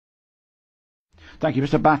Thank you.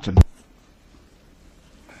 Mr. Batten.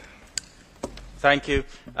 Thank you.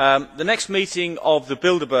 The next meeting of the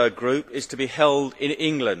Bilderberg Group is to be held in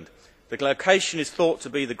England. The location is thought to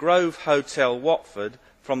be the Grove Hotel, Watford,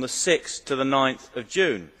 from the 6th to the 9th of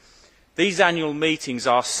June. These annual meetings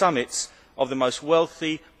are summits of the most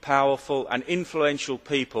wealthy, powerful and influential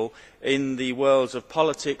people in the worlds of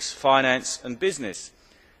politics, finance and business.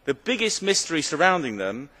 The biggest mystery surrounding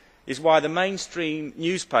them is why the mainstream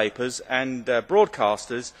newspapers and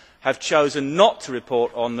broadcasters have chosen not to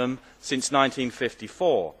report on them since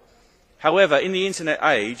 1954. However, in the internet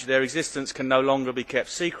age, their existence can no longer be kept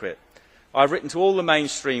secret. I have written to all the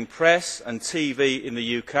mainstream press and TV in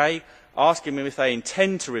the UK asking them if they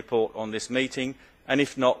intend to report on this meeting, and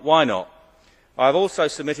if not, why not. I have also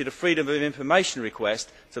submitted a Freedom of Information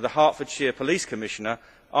request to the Hertfordshire Police Commissioner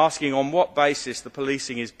asking on what basis the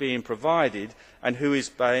policing is being provided and who is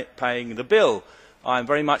paying the bill. I am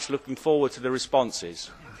very much looking forward to the responses.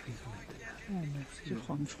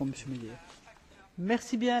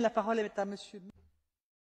 Merci bien. La parole est à Monsieur.